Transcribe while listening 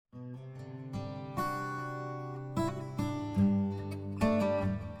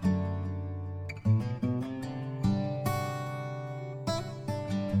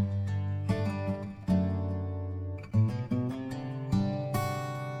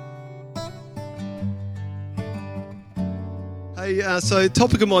So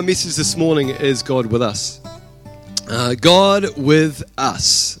topic of my message this morning is God with us. God with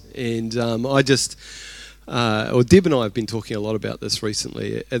us. And Deb and I have been talking a lot about this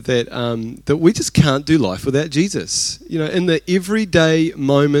recently, that we just can't do life without Jesus. You know, in the everyday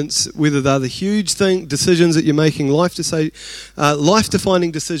moments, whether they're the huge decisions that you're making, life-defining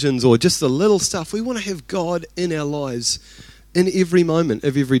decisions, or just the little stuff, we want to have God in our lives in every moment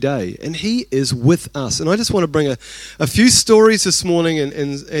of every day, and He is with us. And I just want to bring a few stories this morning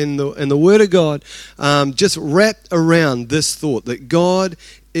in the Word of God, just wrapped around this thought that God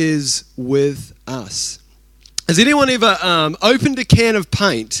is with us. Has anyone ever opened a can of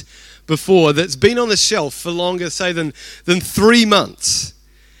paint before that's been on the shelf for longer, say, than 3 months?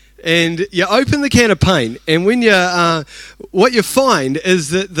 And you open the can of paint, and when what you find is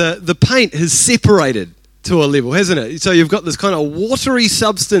that the paint has separated to a level, hasn't it? So you've got this kind of watery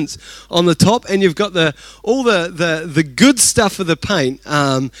substance on the top, and you've got all the good stuff of the paint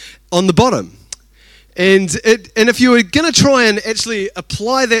on the bottom. And if you were going to try and actually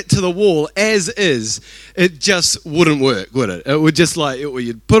apply that to the wall as is, it just wouldn't work, would it? It would just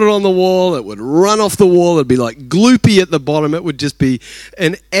you'd put it on the wall, it would run off the wall, it'd be like gloopy at the bottom, it would just be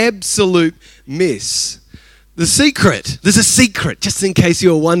an absolute mess. There's a secret, just in case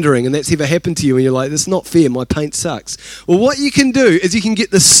you're wondering, and that's ever happened to you and you're like, this is not fair, my paint sucks. Well, what you can do is you can get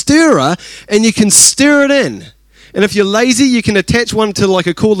the stirrer and you can stir it in. And if you're lazy, you can attach one to like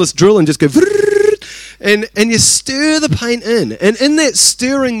a cordless drill and just go and you stir the paint in. And in that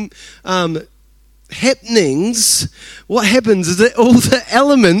stirring happenings, what happens is that all the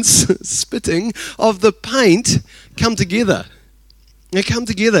elements, spitting, of the paint come together. They come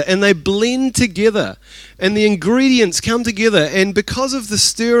together and they blend together, and the ingredients come together, and because of the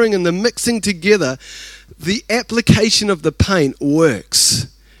stirring and the mixing together, the application of the paint works.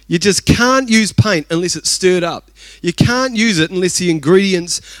 You just can't use paint unless it's stirred up. You can't use it unless the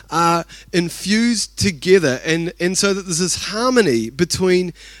ingredients are infused together, and so that there's this harmony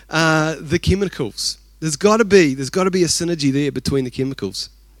between the chemicals. There's got to be a synergy there between the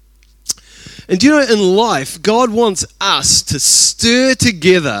chemicals. And do you know, in life, God wants us to stir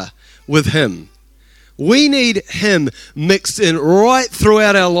together with Him. We need Him mixed in right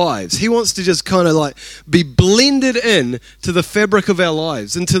throughout our lives. He wants to just kind of like be blended in to the fabric of our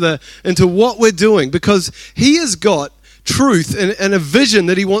lives, into what we're doing, because He has got truth and a vision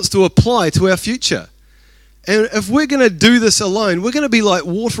that He wants to apply to our future. And if we're going to do this alone, we're going to be like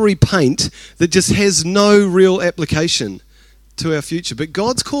watery paint that just has no real application to our future. But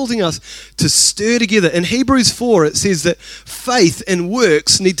God's calling us to stir together. In Hebrews 4, it says that faith and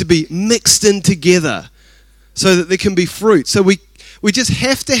works need to be mixed in together so that there can be fruit. So we just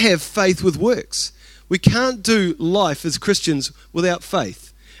have to have faith with works. We can't do life as Christians without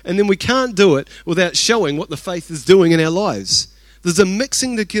faith. And then we can't do it without showing what the faith is doing in our lives. There's a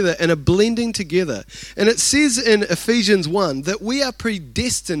mixing together and a blending together. And it says in Ephesians 1 that we are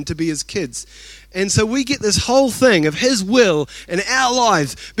predestined to be His kids. And so we get this whole thing of His will and our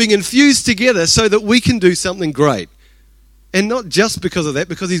lives being infused together so that we can do something great. And not just because of that,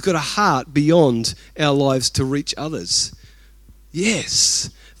 because He's got a heart beyond our lives to reach others.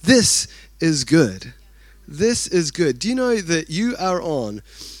 Yes, this is good. This is good. Do you know that you are on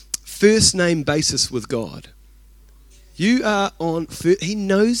first name basis with God? You are on, He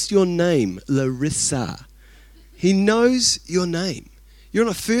knows your name, Larissa. He knows your name. You're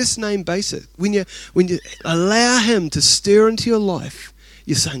on a first name basis. When you allow Him to stir into your life,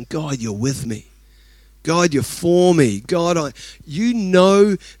 you're saying, God, you're with me. God, you're for me. God, you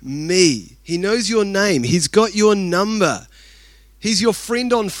know me. He knows your name. He's got your number. He's your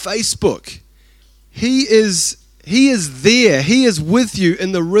friend on Facebook. He is there. He is with you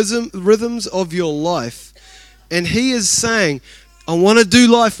in the rhythms of your life. And He is saying, I want to do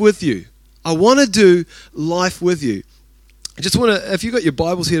life with you. I want to do life with you. I just want to, if you've got your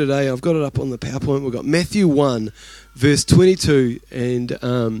Bibles here today, I've got it up on the PowerPoint. We've got Matthew 1, verse 22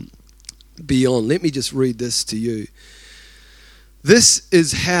 and beyond. Let me just read this to you. This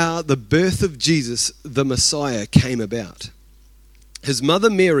is how the birth of Jesus, the Messiah, came about. His mother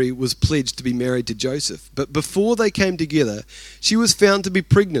Mary was pledged to be married to Joseph, but before they came together, she was found to be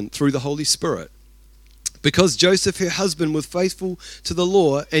pregnant through the Holy Spirit. Because Joseph, her husband, was faithful to the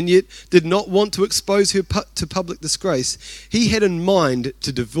law and yet did not want to expose her to public disgrace, he had in mind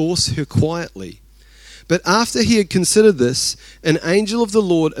to divorce her quietly. But after he had considered this, an angel of the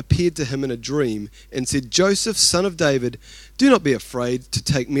Lord appeared to him in a dream and said, Joseph, son of David, do not be afraid to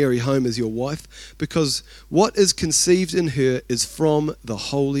take Mary home as your wife, because what is conceived in her is from the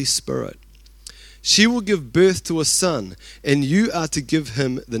Holy Spirit. She will give birth to a son, and you are to give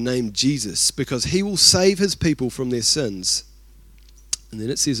him the name Jesus, because he will save his people from their sins. And then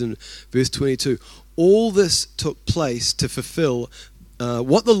it says in verse 22, all this took place to fulfill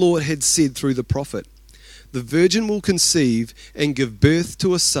what the Lord had said through the prophet. The virgin will conceive and give birth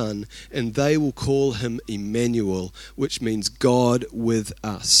to a son, and they will call him Emmanuel, which means God with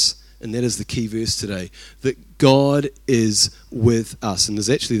us. And that is the key verse today, that God is with us. And there's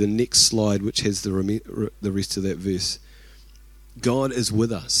actually the next slide which has the rest of that verse. God is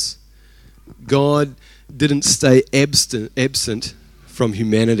with us. God didn't stay absent from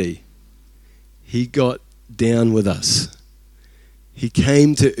humanity. He got down with us. He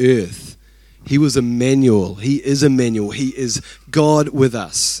came to earth. He was Emmanuel. He is Emmanuel. He is God with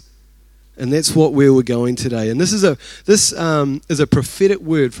us. And that's what where we're going today. And this is a prophetic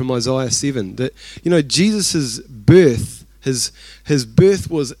word from Isaiah 7 that, Jesus' birth, his birth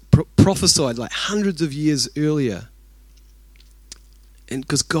was prophesied like hundreds of years earlier. And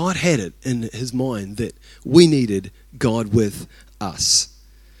because God had it in his mind that we needed God with us.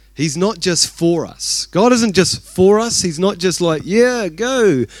 He's not just for us. God isn't just for us. He's not just like, yeah,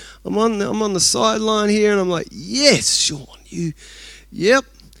 go. I'm on the sideline here, and I'm like, yes, Sean, yep,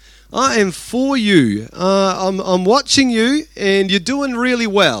 I am for you. I'm watching you, and you're doing really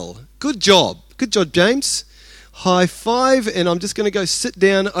well. Good job, James. High five, and I'm just going to go sit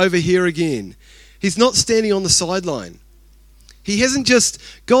down over here again. He's not standing on the sideline.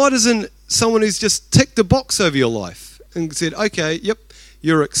 God isn't someone who's just ticked a box over your life and said, okay, yep,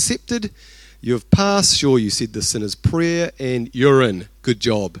 you're accepted, you've passed, sure, you said the sinner's prayer, and you're in. Good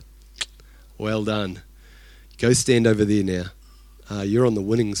job. Well done. Go stand over there now. You're on the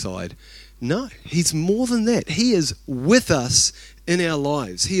winning side. No, he's more than that. He is with us in our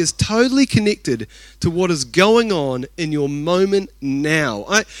lives. He is totally connected to what is going on in your moment now.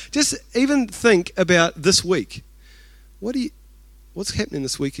 Just even think about this week. What's happening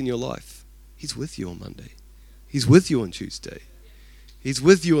this week in your life? He's with you on Monday. He's with you on Tuesday. He's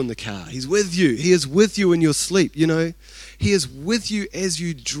with you in the car. He's with you. He is with you in your sleep, He is with you as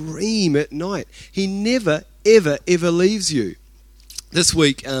you dream at night. He never, ever, ever leaves you. This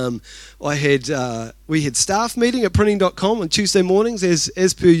week, we had staff meeting at printing.com on Tuesday mornings,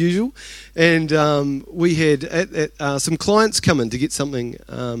 as per usual, and we had some clients come in to get something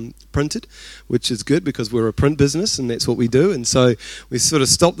printed, which is good because we're a print business and that's what we do. And so we sort of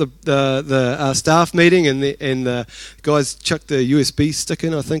stopped the staff meeting, and the guys chucked the USB stick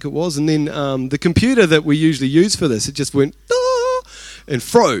in, I think it was, and then the computer that we usually use for this, it just went and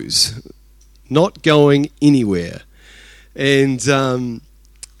froze, not going anywhere. And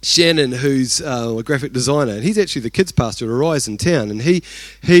Shannon, who's a graphic designer, and he's actually the kids pastor at Arise in town, and he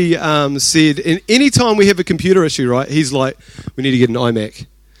said, any time we have a computer issue, right, he's like, we need to get an iMac.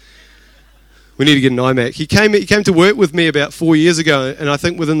 We need to get an iMac. He came to work with me about 4 years ago, and I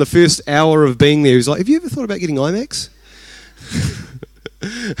think within the first hour of being there, he was like, have you ever thought about getting iMacs?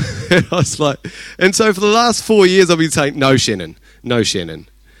 And I was like, and so for the last 4 years, I've been saying, no, Shannon,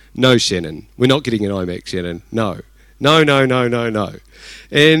 we're not getting an iMac, Shannon, no. No.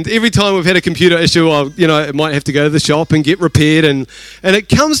 And every time we've had a computer issue, it might have to go to the shop and get repaired. And it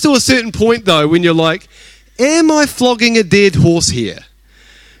comes to a certain point, though, when you're like, am I flogging a dead horse here?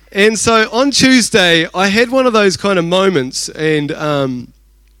 And so on Tuesday, I had one of those kind of moments, and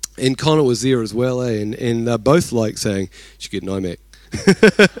Connor was there as well, and they're both like saying, you should get an iMac.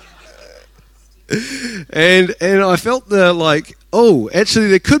 And I felt actually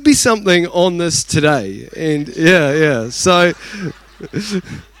there could be something on this today, and yeah. So,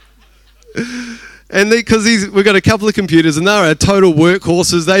 and because we've got a couple of computers, and they're total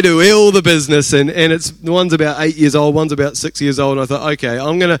workhorses. They do all the business, and it's one's about 8 years old, one's about 6 years old. And I thought, okay,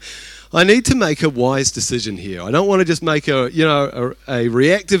 I need to make a wise decision here. I don't want to just make a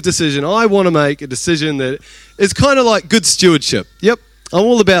reactive decision. I want to make a decision that is kind of like good stewardship. Yep. I'm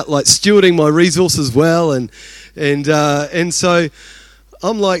all about stewarding my resources well, and so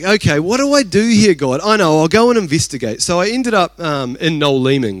I'm like, okay, what do I do here, God? I know, I'll go and investigate. So I ended up in Noel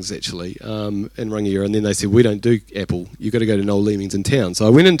Leeming's, actually, in Rangiora, and then they said, we don't do Apple. You've got to go to Noel Leeming's in town. So I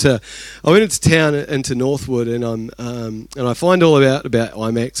went into town, into Northwood, and I find all about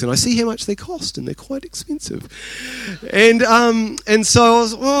iMacs, and I see how much they cost, and they're quite expensive. And so I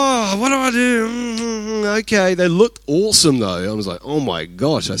was, what do I do? Okay, they looked awesome, though. I was like, oh my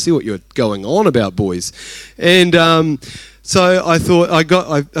gosh, I see what you're going on about, boys. And so I thought, I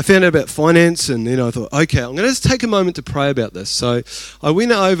found out about finance, and then I thought, okay, I'm going to just take a moment to pray about this. So I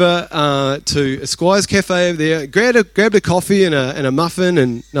went over to Esquire's Cafe over there, grabbed a coffee and a muffin,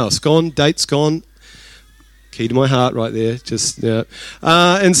 and no, scone, date scone. Key to my heart right there. Just, yeah.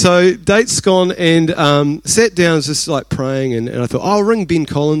 And so date's gone and sat down just like praying and I thought, I'll ring Ben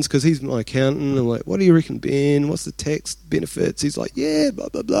Collins because he's my accountant. I'm like, what do you reckon, Ben? What's the tax benefits? He's like, yeah, blah,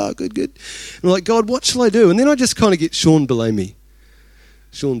 blah, blah, good. And I'm like, God, what shall I do? And then I just kind of get Sean Bellamy.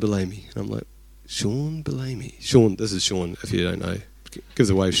 And I'm like, Sean Bellamy. Sean, this is Sean, if you don't know. Gives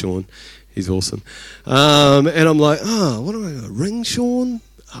a wave, Sean. He's awesome. And I'm like, what do I ring Sean?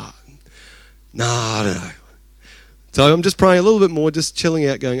 No, I don't know. So I'm just praying a little bit more, just chilling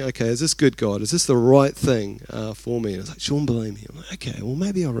out, going, okay, is this good, God? Is this the right thing for me? And it's like, Sean Bellamy. I'm like, okay, well,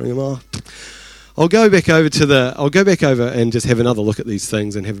 maybe I'll ring him. I'll go back over and just have another look at these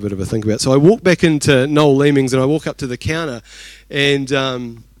things and have a bit of a think about it. So I walk back into Noel Leeming's and I walk up to the counter and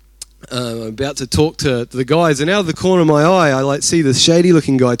I'm about to talk to the guys, and out of the corner of my eye, I like see this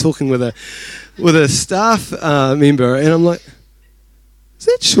shady-looking guy talking with a staff member, and I'm like, is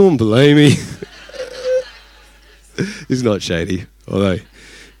that Sean Bellamy? He's not shady, although,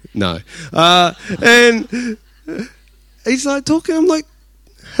 no. And he's like talking, I'm like,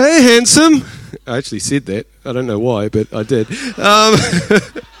 hey, handsome. I actually said that. I don't know why, but I did. I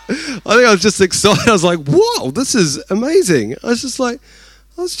think I was just excited. I was like, wow, this is amazing. I was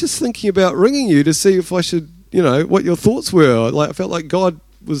just thinking about ringing you to see if I should, what your thoughts were. Like, I felt like God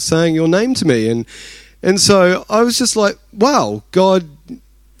was saying your name to me. And so I was just like, wow, God,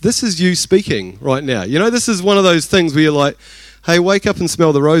 this is you speaking right now. This is one of those things where you're like, hey, wake up and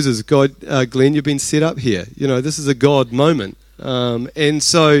smell the roses. God, Glen, you've been set up here. This is a God moment. And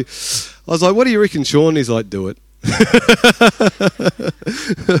so I was like, what do you reckon, Sean? He's like, do it.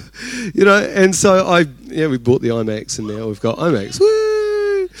 And so we bought the IMAX and now we've got IMAX.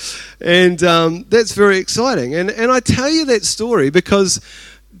 Woo! And that's very exciting. And I tell you that story because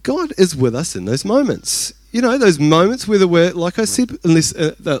God is with us in those moments. Those moments, whether we're, like I said, unless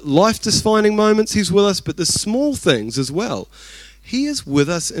the life-defining moments, he's with us, but the small things as well. He is with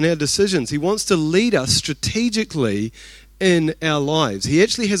us in our decisions. He wants to lead us strategically in our lives. He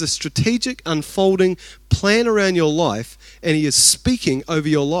actually has a strategic unfolding plan around your life, and he is speaking over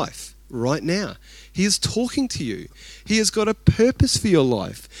your life right now. He is talking to you. He has got a purpose for your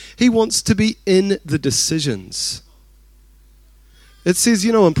life. He wants to be in the decisions. It says,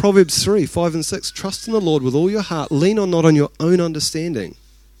 in Proverbs 3, 5 and 6, trust in the Lord with all your heart. Lean not on your own understanding.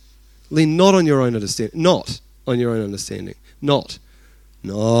 Lean not on your own understanding. Not on your own understanding. Not.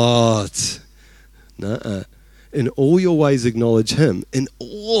 Nuh-uh. In all your ways acknowledge him. In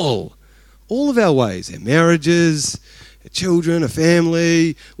all of our ways. Our marriages, our children, our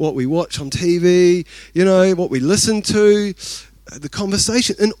family, what we watch on TV, what we listen to, the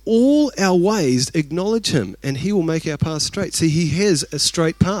conversation. In all our ways acknowledge him and he will make our path straight. See, he has a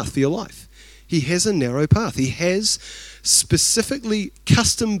straight path for your life. He has a narrow path. He has specifically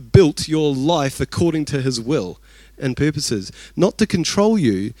custom built your life according to his will and purposes. Not to control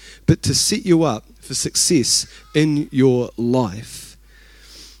you, but to set you up for success in your life.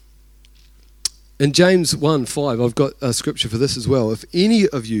 In James 1:5, I've got a scripture for this as well. If any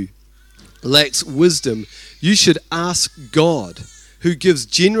of you lacks wisdom, you should ask God, who gives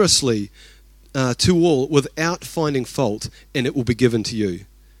generously to all without finding fault, and it will be given to you.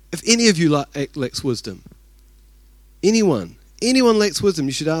 If any of you lacks wisdom, anyone lacks wisdom,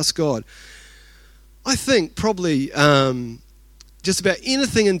 you should ask God. I think probably just about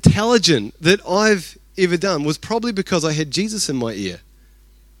anything intelligent that I've ever done was probably because I had Jesus in my ear.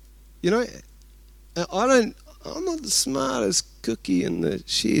 I'm not the smartest cookie in the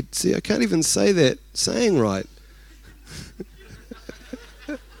shed. See, I can't even say that saying right.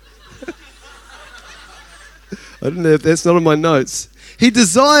 I don't know if that's not in my notes. He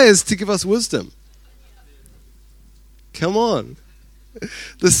desires to give us wisdom. Come on.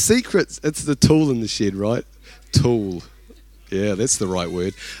 The secrets, it's the tool in the shed, right? Tool. Yeah, that's the right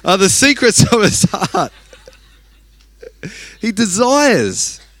word. The secrets of his heart. He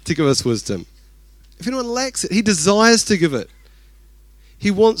desires to give us wisdom. If anyone lacks it, he desires to give it.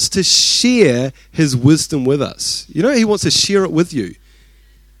 He wants to share his wisdom with us. He wants to share it with you.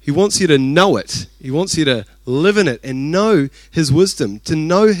 He wants you to know it. He wants you to live in it and know his wisdom, to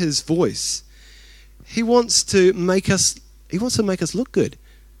know his voice. He wants to make us look good.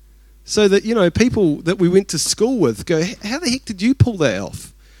 So that, people that we went to school with go, how the heck did you pull that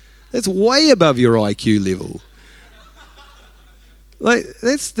off? That's way above your IQ level. Like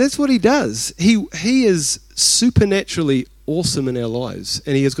that's what he does. He is supernaturally awesome in our lives,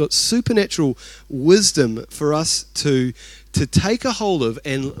 and he has got supernatural wisdom for us to take a hold of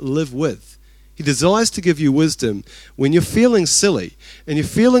and live with. He desires to give you wisdom when you're feeling silly and you're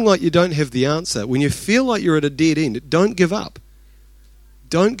feeling like you don't have the answer. When you feel like you're at a dead end, don't give up.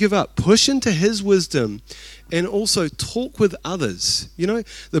 Don't give up. Push into his wisdom and also talk with others. You know,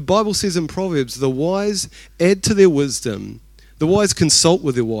 the Bible says in Proverbs, the wise add to their wisdom. The wise consult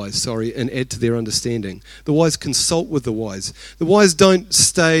with the wise, and add to their understanding. The wise consult with the wise. The wise don't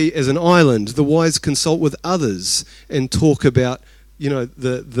stay as an island. The wise consult with others and talk about, you know,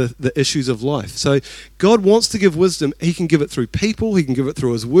 the issues of life. So God wants to give wisdom. He can give it through people. He can give it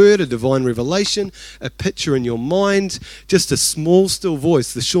through his word, a divine revelation, a picture in your mind, just a small, still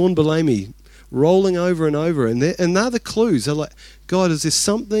voice, the Sean Bellamy rolling over and over. And they're the clues. They're like, God, is there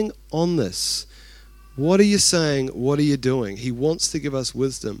something on this? What are you saying? What are you doing? He wants to give us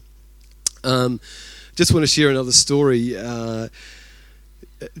wisdom. Just want to share another story.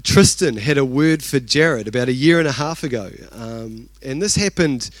 Tristan had a word for Jared about a year and a half ago. And this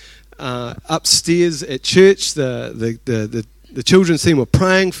happened upstairs at church. The children's team were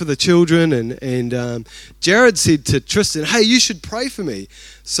praying for the children, and Jared said to Tristan, "Hey, you should pray for me."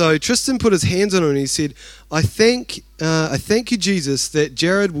 So Tristan put his hands on him and he said, I thank you, Jesus, that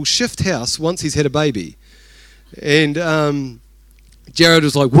Jared will shift house once he's had a baby. And Jared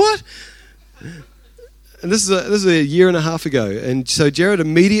was like, "What?" And this is a year and a half ago. And so Jared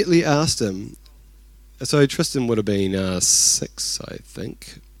immediately asked him. So Tristan would have been 6, I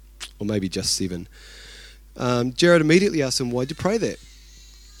think, or maybe just 7. Jared immediately asked him, "Why'd you pray that?"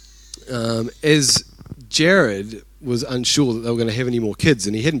 As Jared was unsure that they were going to have any more kids,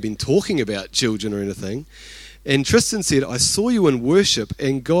 and he hadn't been talking about children or anything. And Tristan said, "I saw you in worship,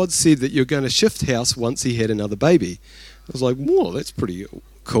 and God said that you're going to shift house once he had another baby." I was like, "Whoa, that's pretty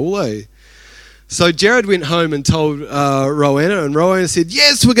cool, eh?" So Jared went home and told Rowena, and Rowena said,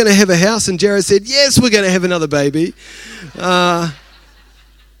 "Yes, we're going to have a house." And Jared said, "Yes, we're going to have another baby."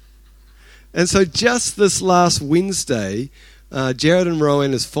 And so just this last Wednesday, Jared and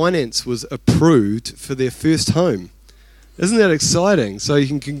Rowena's finance was approved for their first home. Isn't that exciting? So you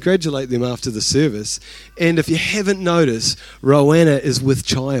can congratulate them after the service. And if you haven't noticed, Rowena is with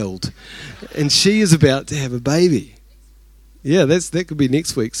child, and she is about to have a baby. Yeah, that could be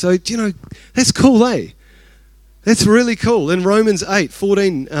next week. So, you know, that's cool, eh? That's really cool. In Romans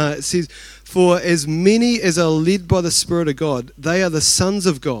 8:14, it says, "For as many as are led by the Spirit of God, they are the sons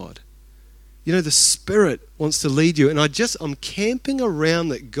of God." You know, the Spirit wants to lead you. And I'm camping around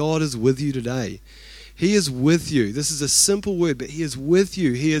that God is with you today. He is with you. This is a simple word, but He is with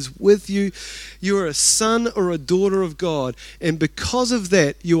you. He is with you. You are a son or a daughter of God. And because of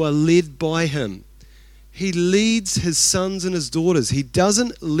that, you are led by Him. He leads His sons and His daughters. He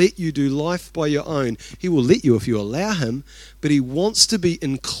doesn't let you do life by your own. He will let you if you allow Him, but He wants to be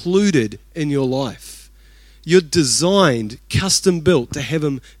included in your life. You're designed, custom built to have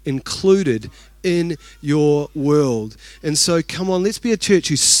Him included in your world. And so come on, let's be a church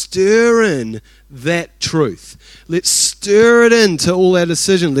who stir in that truth. Let's stir it into all our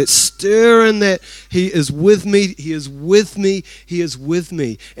decision. Let's stir in that He is with me, He is with me, He is with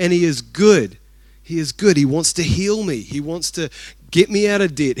me. And He is good. He is good. He wants to heal me. He wants to get me out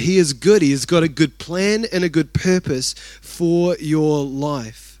of debt. He is good. He has got a good plan and a good purpose for your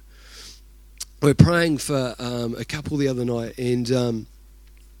life. We're praying for a couple the other night, and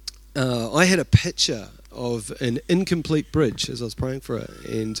I had a picture of an incomplete bridge as I was praying for it,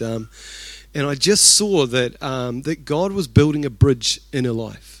 and I just saw that God was building a bridge in her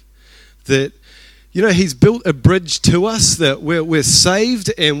life. That, you know, He's built a bridge to us, that we're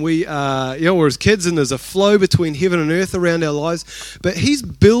saved, and we're His kids, and there's a flow between heaven and earth around our lives. But He's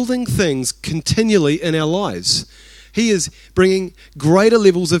building things continually in our lives. He is bringing greater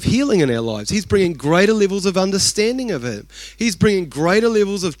levels of healing in our lives. He's bringing greater levels of understanding of Him. He's bringing greater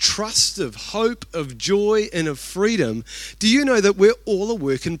levels of trust, of hope, of joy, and of freedom. Do you know that we're all a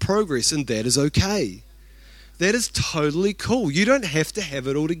work in progress, and that is okay? That is totally cool. You don't have to have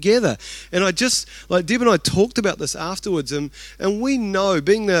it all together. And Deb and I talked about this afterwards, and we know,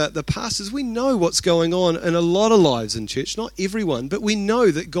 being the pastors, we know what's going on in a lot of lives in church. Not everyone, but we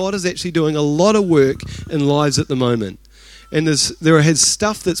know that God is actually doing a lot of work in lives at the moment. And there is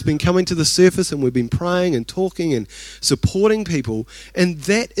stuff that's been coming to the surface, and we've been praying and talking and supporting people, and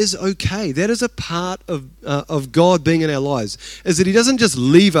that is okay. That is a part of God being in our lives, is that He doesn't just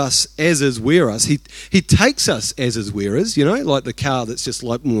leave us as is, where us. He takes us as is, where is, you know, like the car that's just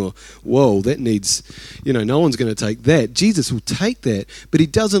like, whoa, that needs, you know, no one's going to take that. Jesus will take that, but He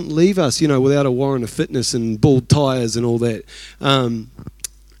doesn't leave us, you know, without a warrant of fitness and bald tires and all that.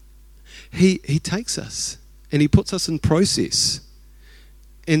 He takes us. And He puts us in process.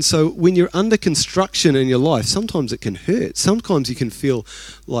 And so when you're under construction in your life, sometimes it can hurt. Sometimes you can feel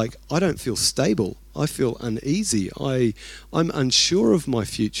like, I don't feel stable. I feel uneasy. I'm unsure of my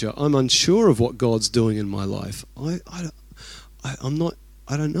future. I'm unsure of what God's doing in my life. I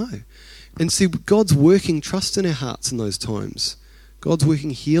I don't know. And see, God's working trust in our hearts in those times. God's working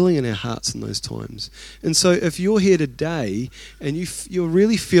healing in our hearts in those times. And so if you're here today and you're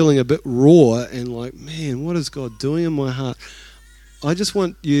really feeling a bit raw and like, man, what is God doing in my heart? I just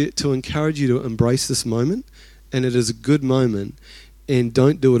want you to encourage you to embrace this moment, and it is a good moment, and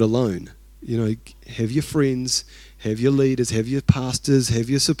don't do it alone. You know, have your friends, have your leaders, have your pastors, have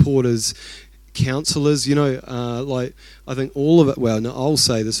your supporters, counselors, like I think all of it, well, no, I'll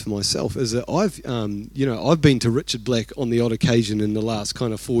say this for myself, is that I've been to Richard Black on the odd occasion in the last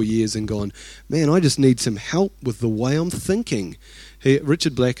kind of 4 years and gone, man, I just need some help with the way I'm thinking.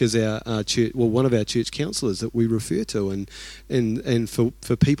 Richard Black is our church, well, one of our church counsellors that we refer to, and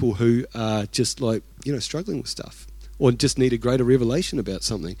for people who are just like, struggling with stuff, or just need a greater revelation about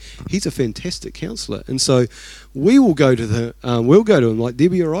something. He's a fantastic counsellor. And so we will go to we'll go to him, like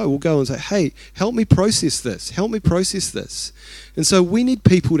Debbie or I will go and say, hey, help me process this. Help me process this. And so we need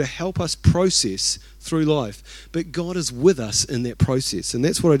people to help us process through life. But God is with us in that process. And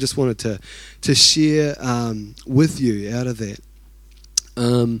that's what I just wanted to share with you out of that.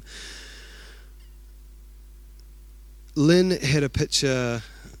 Lynn had a picture,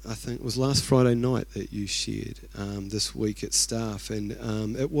 I think it was last Friday night, that you shared this week at staff, and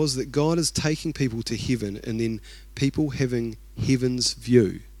it was that God is taking people to heaven, and then people having heaven's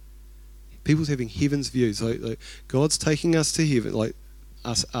view. People's having heaven's views. Like God's taking us to heaven, like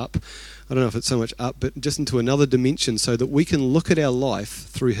us up. I don't know if it's so much up, but just into another dimension, so that we can look at our life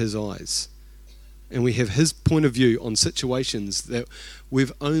through His eyes. And we have His point of view on situations that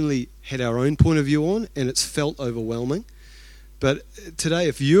we've only had our own point of view on, and it's felt overwhelming. But today,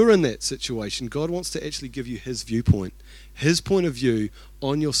 if you're in that situation, God wants to actually give you His viewpoint, His point of view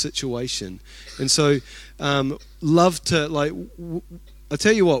on your situation. And so, love to, I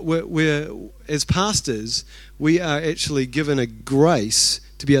tell you what, we're as pastors, we are actually given a grace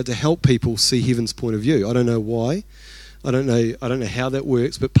to be able to help people see heaven's point of view. I don't know why. I don't know how that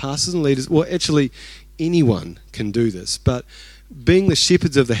works, but pastors and leaders, well, actually anyone can do this. But being the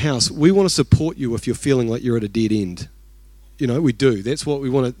shepherds of the house, we want to support you if you're feeling like you're at a dead end. We do. That's what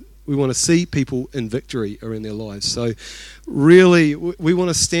we want to. We want to see people in victory around their lives. So really, we want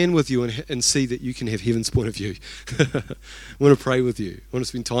to stand with you and see that you can have heaven's point of view. We want to pray with you. We want to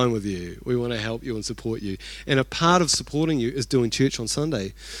spend time with you. We want to help you and support you. And a part of supporting you is doing church on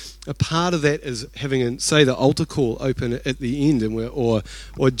Sunday. A part of that is having, say, the altar call open at the end, and or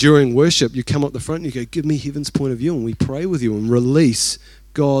during worship, you come up the front and you go, give me heaven's point of view, and we pray with you and release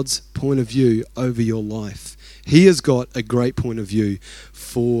God's point of view over your life. He has got a great point of view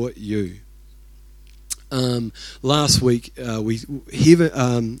for you. Last week,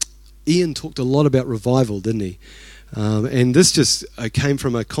 Ian talked a lot about revival, didn't he? And this just came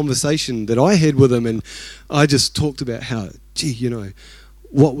from a conversation that I had with him, and I just talked about how,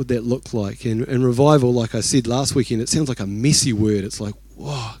 what would that look like? And revival, like I said last weekend, it sounds like a messy word. It's like,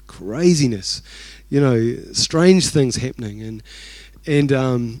 whoa, craziness, strange things happening,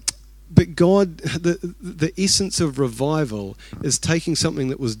 but God, the essence of revival is taking something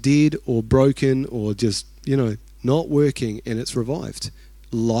that was dead or broken or just, not working, and it's revived.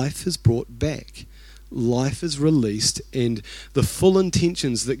 Life is brought back. Life is released, and the full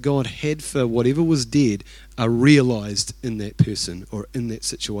intentions that God had for whatever was dead are realized in that person or in that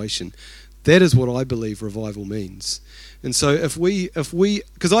situation. That is what I believe revival means. And so if we,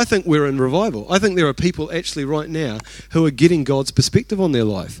 because I think we're in revival. I think there are people actually right now who are getting God's perspective on their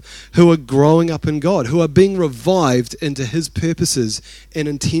life, who are growing up in God, who are being revived into His purposes and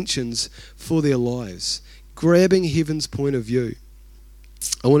intentions for their lives, grabbing heaven's point of view.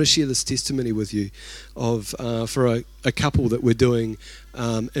 I want to share this testimony with you of for a couple that we're doing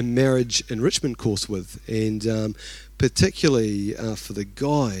a marriage enrichment course with, and particularly for the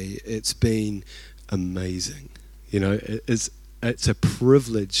guy, it's been amazing. It's a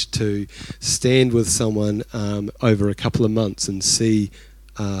privilege to stand with someone over a couple of months and see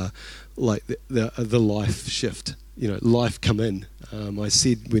like the life shift, life come in. I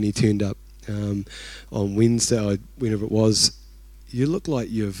said when he turned up on Wednesday, whenever it was, you look like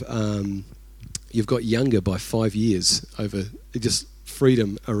you've got younger by 5 years over just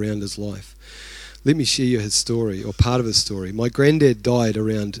freedom around his life. Let me share you his story, or part of his story. My granddad died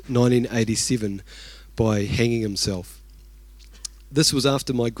around 1987 by hanging himself. This was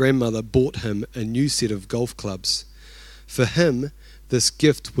after my grandmother bought him a new set of golf clubs. For him, this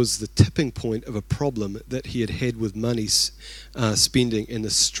gift was the tipping point of a problem that he had had with money spending and the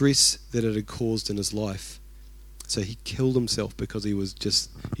stress that it had caused in his life. So he killed himself because he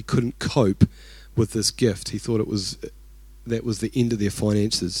couldn't cope with this gift. He thought that was the end of their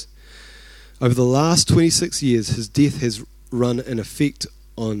finances. Over the last 26 years, his death has run an effect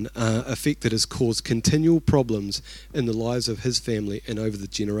effect that has caused continual problems in the lives of his family and over the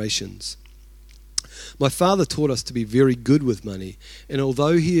generations. My father taught us to be very good with money, and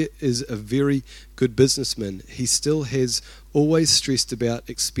although he is a very good businessman, he still has always stressed about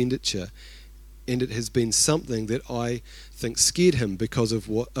expenditure, and it has been something that I think scared him because of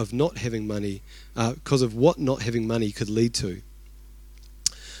what not having money could lead to.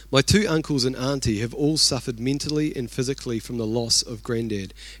 My two uncles and auntie have all suffered mentally and physically from the loss of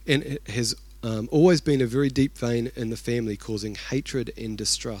Granddad, and it has always been a very deep vein in the family, causing hatred and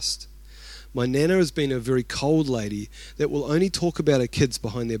distrust. My nana has been a very cold lady that will only talk about her kids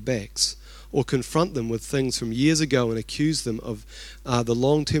behind their backs, or confront them with things from years ago and accuse them of the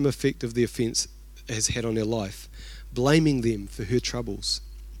long-term effect of the offence has had on their life, blaming them for her troubles.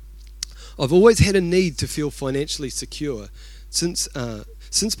 I've always had a need to feel financially secure. Since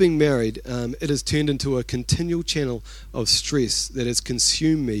being married, it has turned into a continual channel of stress that has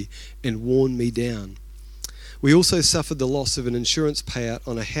consumed me and worn me down. We also suffered the loss of an insurance payout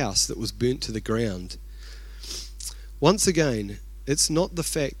on a house that was burnt to the ground. Once again, it's not the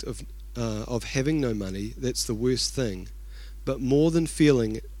fact of having no money that's the worst thing, but more that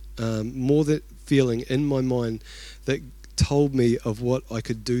feeling in my mind that told me of what I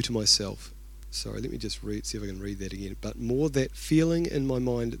could do to myself. Sorry, let me just see if I can read that again. But more that feeling in my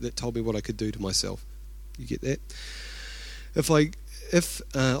mind that told me what I could do to myself. You get that? If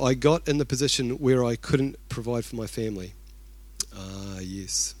I got in the position where I couldn't provide for my family.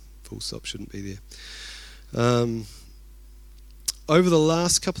 Yes, full stop shouldn't be there. Over the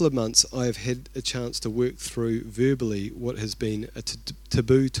last couple of months, I have had a chance to work through verbally what has been a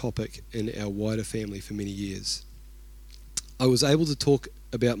taboo topic in our wider family for many years. I was able to talk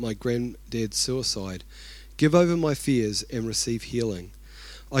about my granddad's suicide, give over my fears, and receive healing.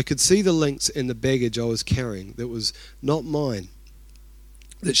 I could see the links and the baggage I was carrying that was not mine,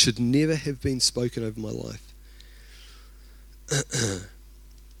 that should never have been spoken over my life.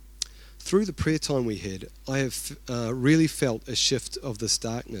 Through the prayer time we had, I have really felt a shift of this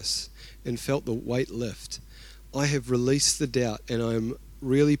darkness and felt the weight lift. I have released the doubt, and I am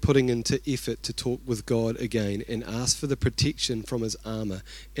really putting into effort to talk with God again and ask for the protection from his armour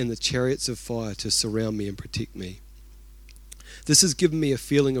and the chariots of fire to surround me and protect me. This has given me a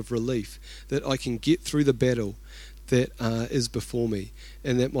feeling of relief that I can get through the battle that is before me,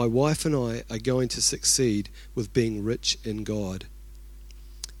 and that my wife and I are going to succeed with being rich in God.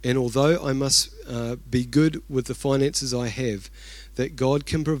 And although I must be good with the finances I have, that God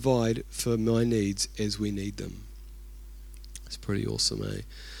can provide for my needs as we need them. It's pretty awesome, eh?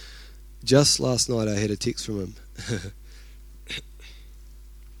 Just last night I had a text from him.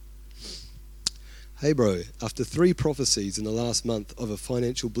 Hey bro, after 3 prophecies in the last month of a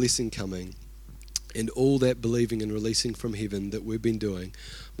financial blessing coming, and all that believing and releasing from heaven that we've been doing,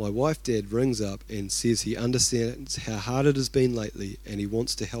 my wife Dad rings up and says he understands how hard it has been lately and he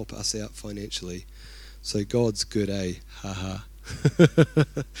wants to help us out financially. So God's good, eh? Haha.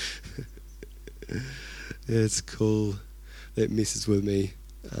 It's cool. That messes with me.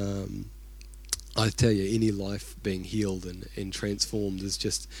 I tell you, any life being healed and transformed is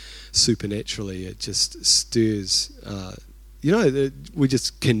just supernaturally, it just stirs. We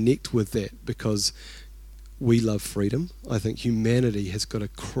just connect with that because we love freedom. I think humanity has got a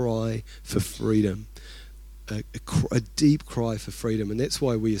cry for freedom, a deep cry for freedom, and that's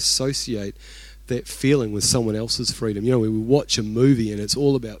why we associate that feeling with someone else's freedom. We watch a movie and it's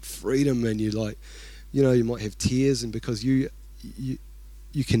all about freedom, and you're like, you might have tears, and because you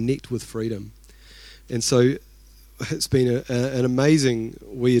connect with freedom. And so it's been an amazing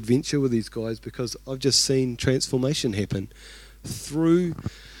wee adventure with these guys, because I've just seen transformation happen through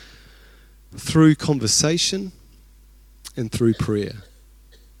conversation and through prayer.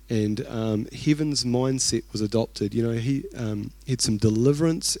 And heaven's mindset was adopted. He had some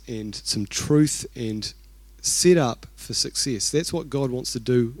deliverance and some truth and set up for success. That's what God wants to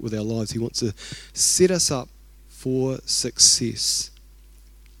do with our lives. He wants to set us up for success.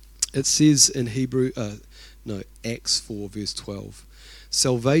 It says in Acts 4 verse 12,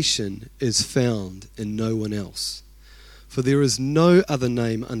 salvation is found in no one else, for there is no other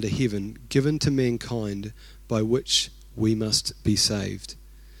name under heaven given to mankind by which we must be saved.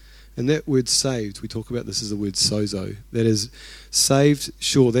 And that word saved, we talk about this as the word sozo. That is saved,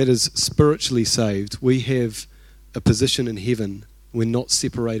 sure, that is spiritually saved. We have a position in heaven. We're not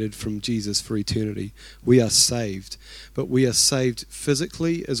separated from Jesus for eternity. We are saved. But we are saved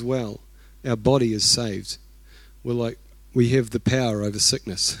physically as well. Our body is saved. We have the power over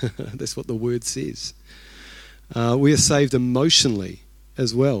sickness. That's what the word says. We are saved emotionally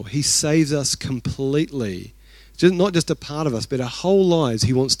as well. He saves us completely not just a part of us, but our whole lives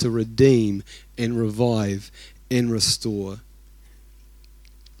he wants to redeem and revive and restore.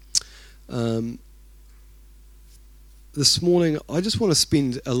 This morning, I just want to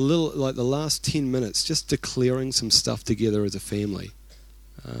spend a little, like the last 10 minutes, just declaring some stuff together as a family.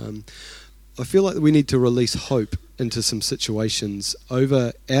 I feel like we need to release hope into some situations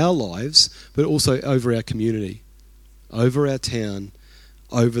over our lives, but also over our community, over our town,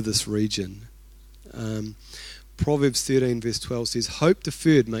 over this region. Proverbs 13 verse 12 says, "Hope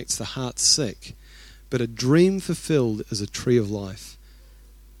deferred makes the heart sick, but a dream fulfilled is a tree of life."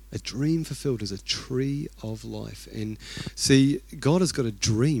 A dream fulfilled is a tree of life. And see, God has got a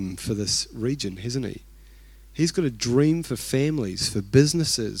dream for this region, hasn't he? He's got a dream for families, for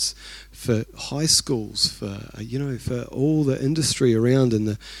businesses, for high schools, for for all the industry around in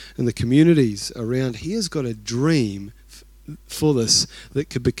the communities around. He has got a dream for this that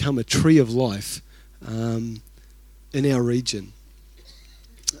could become a tree of life in our region.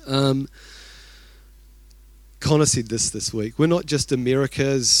 Connor said this week, we're not just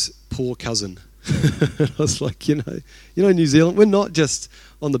America's poor cousin. I was like, New Zealand, we're not just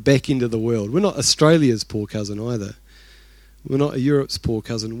on the back end of the world. We're not Australia's poor cousin either. We're not Europe's poor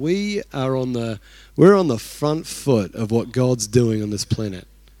cousin. We're on the front foot of what God's doing on this planet.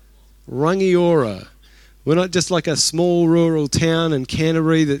 Rangiora. We're not just like a small rural town in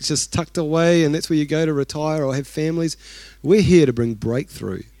Canterbury that's just tucked away and that's where you go to retire or have families. We're here to bring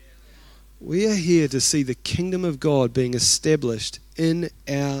breakthrough. We are here to see the kingdom of God being established in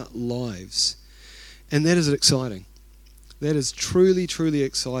our lives. And that is exciting. That is truly, truly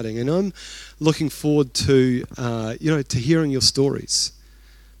exciting. And I'm looking forward to, to hearing your stories.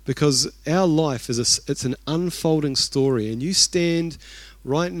 Because our life it's an unfolding story. And you stand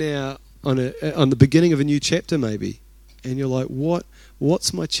right now on the beginning of a new chapter maybe. And you're like,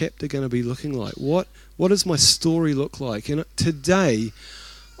 what's my chapter going to be looking like? What does my story look like? And today,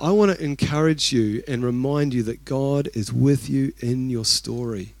 I want to encourage you and remind you that God is with you in your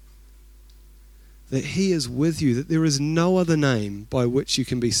story. That he is with you, that there is no other name by which you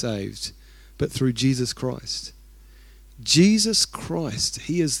can be saved but through Jesus Christ. Jesus Christ,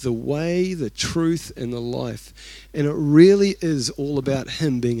 he is the way, the truth, and the life. And it really is all about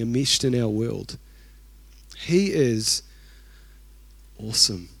him being enmeshed in our world. He is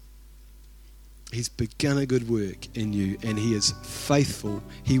awesome. He's begun a good work in you, and he is faithful.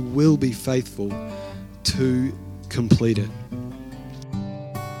 He will be faithful to complete it.